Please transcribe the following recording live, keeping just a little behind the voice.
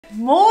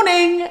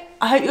Morning.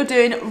 I hope you're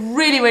doing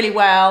really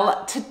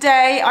well.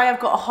 Today I have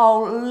got a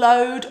whole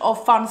load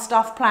of fun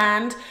stuff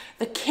planned.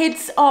 The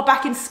kids are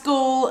back in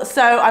school,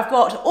 so I've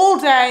got all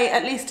day,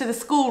 at least to the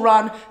school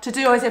run, to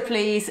do as I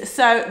please,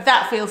 so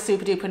that feels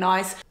super duper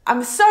nice.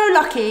 I'm so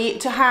lucky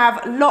to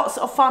have lots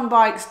of fun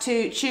bikes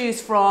to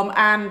choose from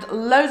and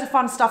loads of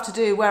fun stuff to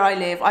do where I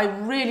live. I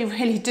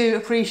really do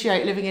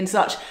appreciate living in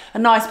such a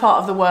nice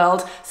part of the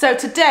world. So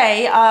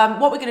today,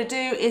 what we're going to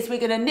do is we're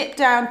going to nip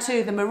down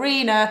to the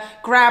marina,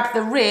 grab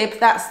the Rib,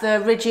 that's the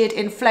rigid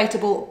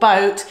inflatable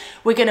boat.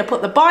 We're going to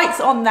put the bikes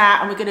on that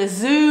and we're going to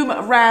zoom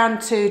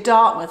around to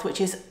Dartmouth, which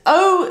is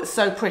oh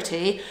so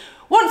pretty.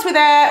 Once we're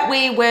there,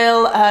 we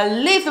will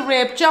leave the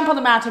Rib, jump on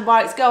the mountain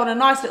bikes, go on a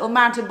nice little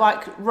mountain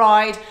bike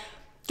ride,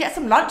 get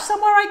some lunch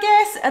somewhere, I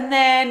guess, and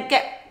then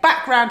get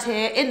back round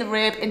here in the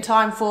Rib in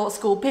time for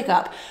school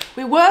pickup.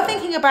 We were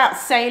thinking about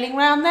sailing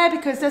round there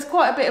because there's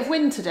quite a bit of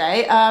wind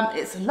today.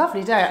 It's a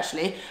lovely day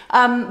actually,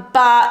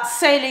 but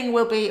sailing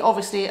will be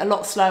obviously a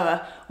lot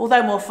slower,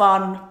 although more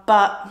fun,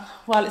 but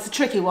well, it's a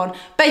tricky one.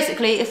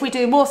 Basically, if we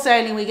do more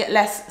sailing, we get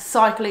less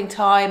cycling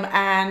time,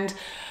 and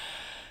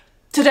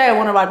today I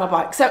want to ride my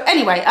bike. So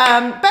anyway,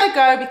 better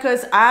go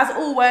because as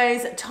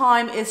always,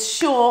 time is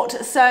short.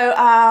 So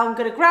I'm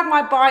going to grab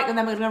my bike and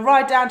then we're going to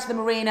ride down to the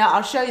marina.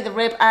 I'll show you the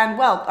Rib and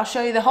well, I'll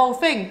show you the whole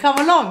thing. Come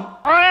along.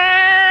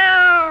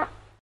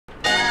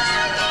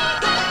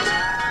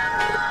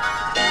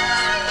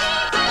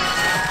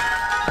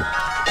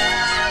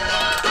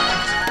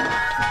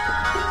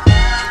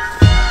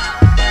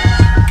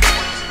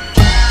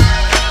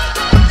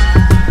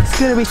 It's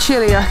going to be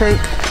chilly, I think.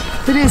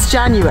 It is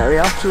January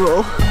after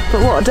all.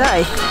 But what a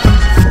day.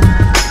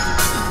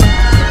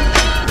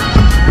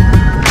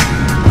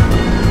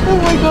 Oh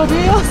my god,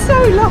 we are so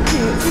lucky,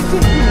 it's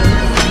ridiculous.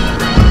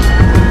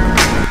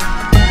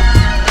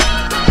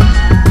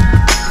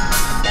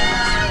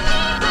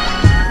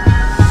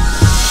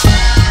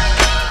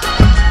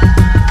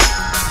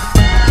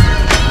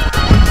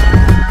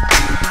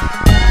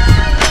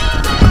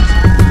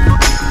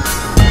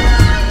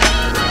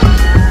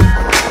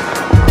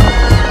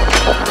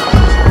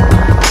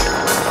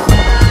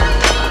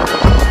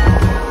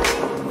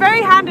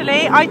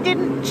 I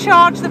didn't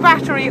charge the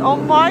battery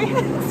on my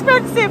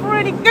expensive,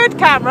 really good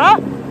camera,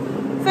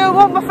 so I'm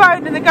on my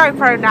phone and the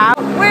GoPro now.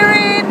 We're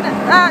in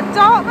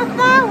Dartmouth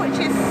now, which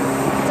is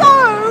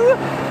so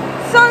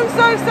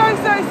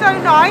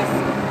nice,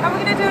 and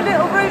we're going to do a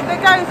little route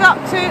that goes up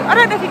to, I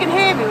don't know if you can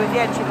hear me with the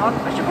engine on,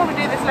 I should probably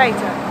do this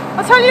later.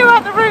 I'll tell you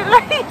about the route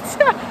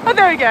later. Oh,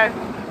 there we go.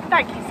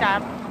 Thank you,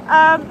 Sam.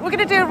 We're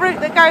going to do a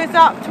route that goes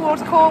up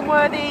towards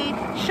Cornworthy,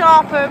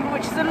 Sharpham,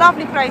 which is a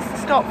lovely place to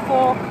stop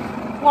for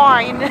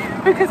wine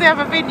because they have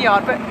a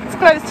vineyard, but it's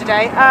closed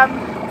today.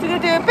 So we're going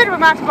to do a bit of a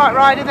mountain bike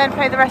ride and then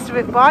play the rest of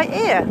it by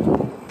ear.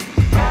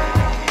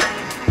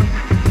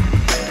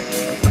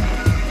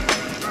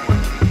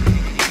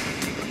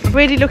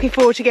 Really looking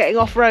forward to getting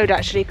off-road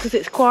actually, because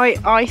it's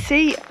quite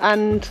icy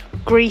and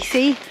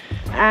greasy,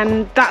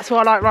 and that's why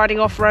I like riding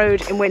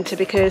off-road in winter,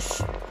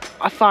 because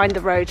I find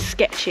the road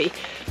sketchy.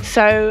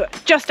 So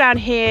just down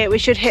here we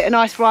should hit a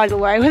nice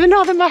bridleway with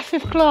another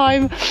massive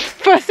climb.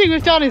 First thing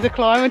we've done is a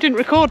climb. I didn't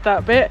record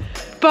that bit,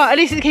 but at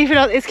least it's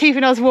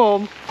keeping us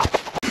warm.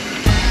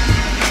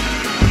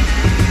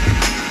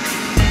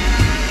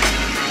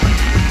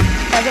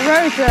 The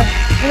roads are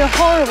in a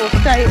horrible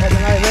state at the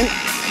moment.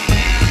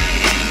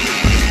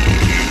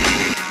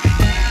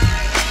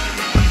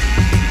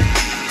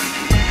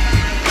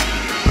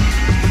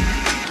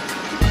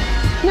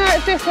 No,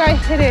 it's this way,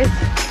 it is.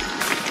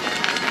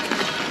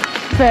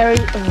 Very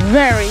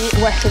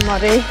wet and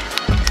muddy.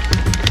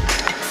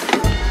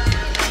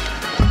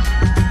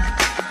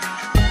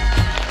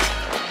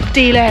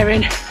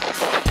 De-layering.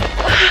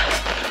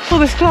 All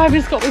this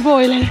climbing's got me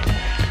boiling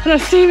and I'm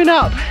steaming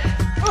up.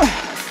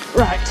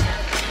 Right.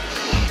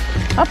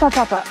 Up.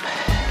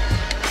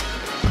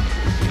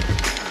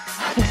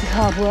 This is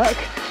hard work.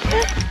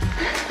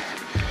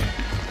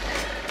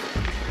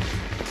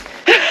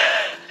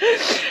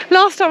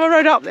 Last time I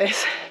rode up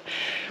this,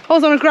 I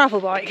was on a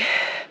gravel bike.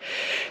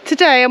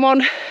 Today I'm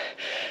on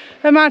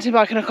a mountain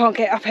bike and I can't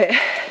get up it.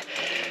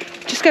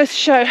 Just goes to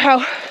show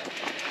how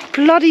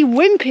bloody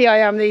wimpy I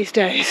am these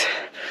days.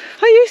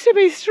 I used to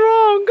be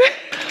strong.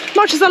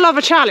 Much as I love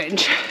a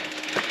challenge,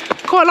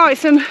 quite like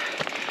some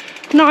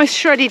nice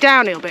shreddy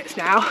downhill bits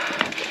now.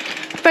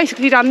 I've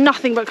basically done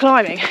nothing but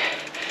climbing.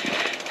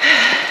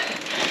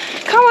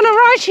 Come on a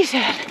ride, she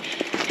said.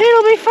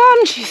 It'll be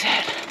fun, she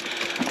said.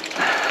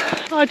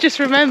 I just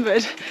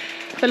remembered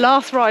the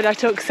last ride I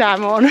took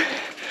Sam on.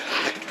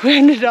 We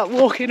ended up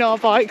walking our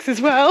bikes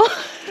as well.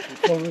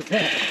 What was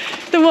that?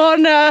 The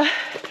one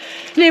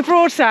near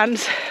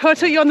Broadsands. I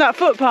took you on that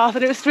footpath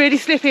and it was really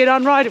slippy and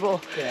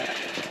unrideable. Yeah.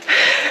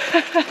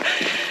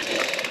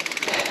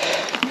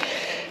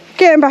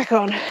 Getting back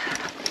on.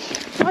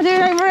 What am I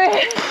doing over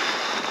here?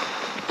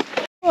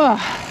 Oh.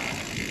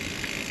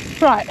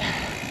 Right.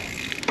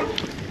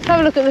 Let's have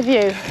a look at the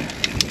view.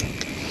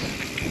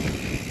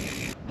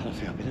 I don't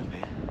think I've been up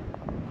here.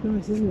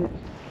 Nice, isn't it?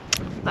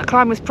 That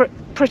climb was pretty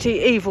pretty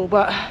evil,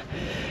 but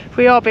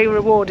we are being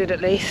rewarded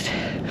at least.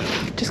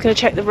 Just going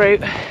to check the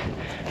route.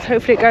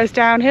 Hopefully it goes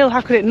downhill.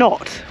 How could it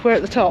not? We're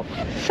at the top.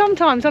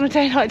 Sometimes on a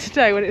day like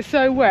today when it's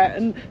so wet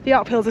and the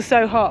uphills are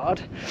so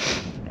hard,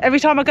 every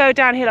time I go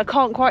downhill I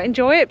can't quite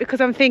enjoy it because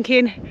I'm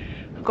thinking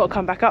I've got to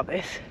come back up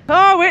this.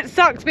 Oh, it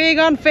sucks being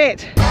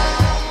unfit.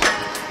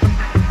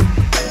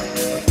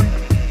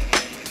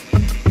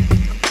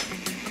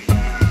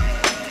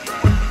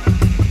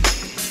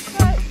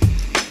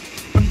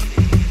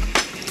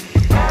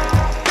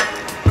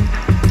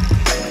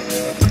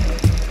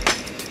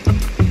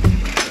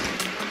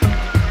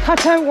 I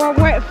don't want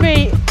wet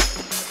feet.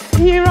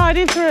 Are you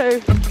riding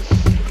through?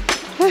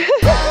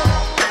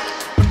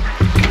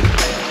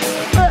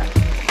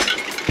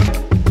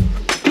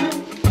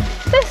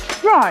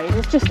 This ride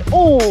is just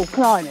all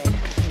climbing.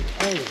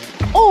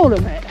 All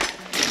of it.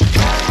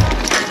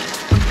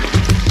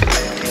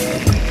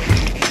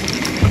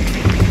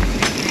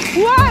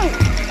 Whoa!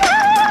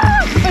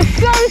 Ah! It's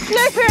so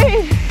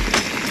slippery!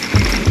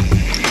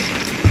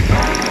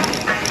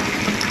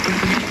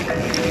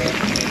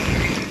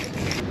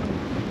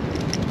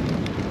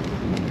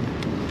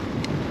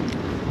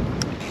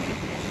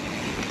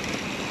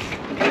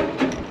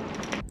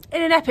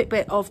 In an epic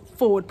bit of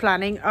forward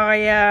planning,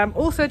 I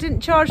also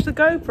didn't charge the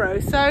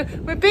GoPro, so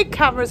my big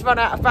camera's run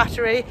out of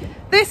battery.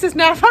 This has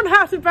now run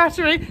out of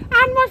battery, and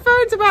my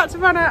phone's about to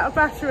run out of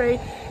battery.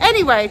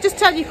 Anyway, just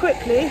tell you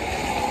quickly,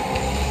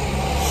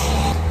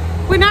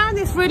 we're now in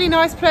this really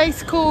nice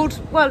place called,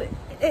 well,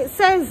 it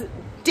says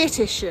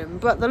Dittisham,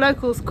 but the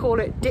locals call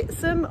it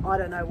Ditsham. I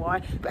don't know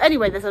why. But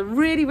anyway, there's a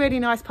really, really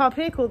nice pub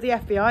here called the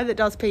FBI that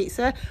does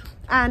pizza.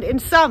 And in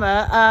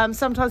summer,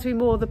 sometimes we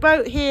moor the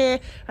boat here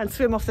and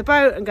swim off the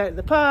boat and go to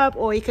the pub,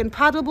 or you can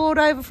paddleboard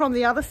over from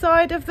the other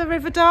side of the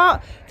River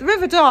Dart. The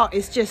River Dart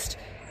is just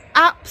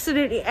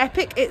absolutely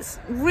epic. It's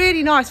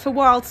really nice for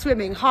wild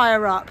swimming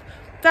higher up.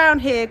 Down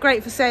here,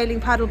 great for sailing,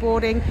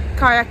 paddleboarding,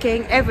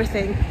 kayaking,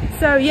 everything.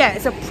 So yeah,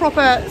 it's a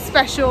proper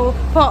special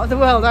part of the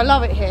world. I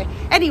love it here.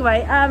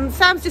 Anyway,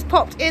 Sam's just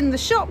popped in the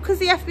shop because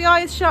the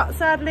FBI is shut,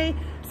 sadly.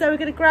 So we're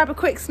going to grab a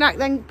quick snack,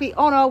 then be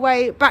on our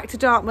way back to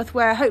Dartmouth,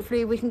 where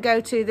hopefully we can go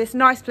to this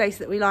nice place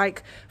that we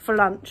like for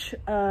lunch.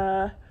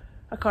 I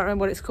can't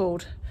remember what it's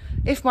called.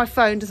 If my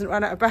phone doesn't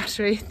run out of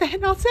battery,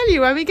 then I'll tell you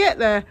when we get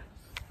there.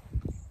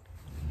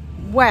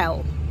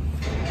 Well,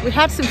 we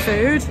had some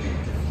food.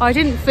 I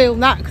didn't film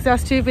that because I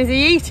was too busy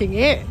eating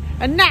it.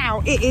 And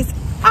now it is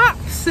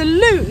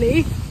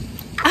absolutely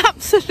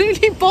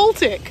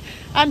Baltic.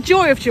 And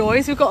joy of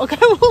joys, we've got to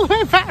go all the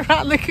way back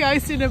around the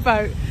coast in a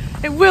boat.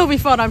 It will be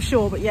fun, I'm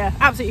sure, but yeah,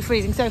 absolutely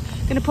freezing. So I'm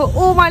going to put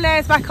all my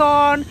layers back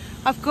on.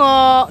 I've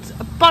got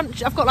a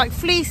bunch, I've got like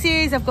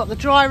fleeces, I've got the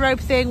dry robe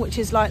thing, which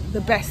is like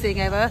the best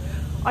thing ever.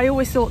 I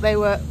always thought they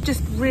were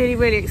just really,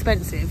 really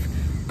expensive,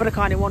 but I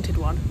kind of wanted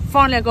one.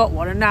 Finally I got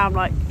one, and now I'm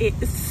like,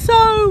 it's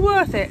so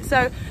worth it. So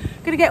I'm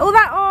going to get all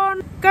that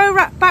on, go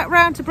back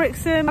round to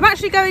Brixham. I'm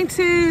actually going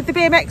to the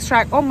BMX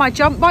track on my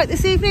jump bike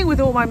this evening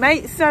with all my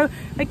mates, so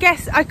I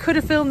guess I could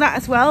have filmed that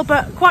as well,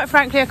 but quite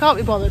frankly I can't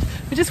be bothered.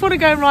 I just want to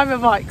go and ride my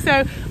bike,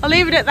 so I'll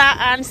leave it at that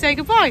and say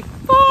goodbye.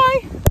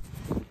 Bye.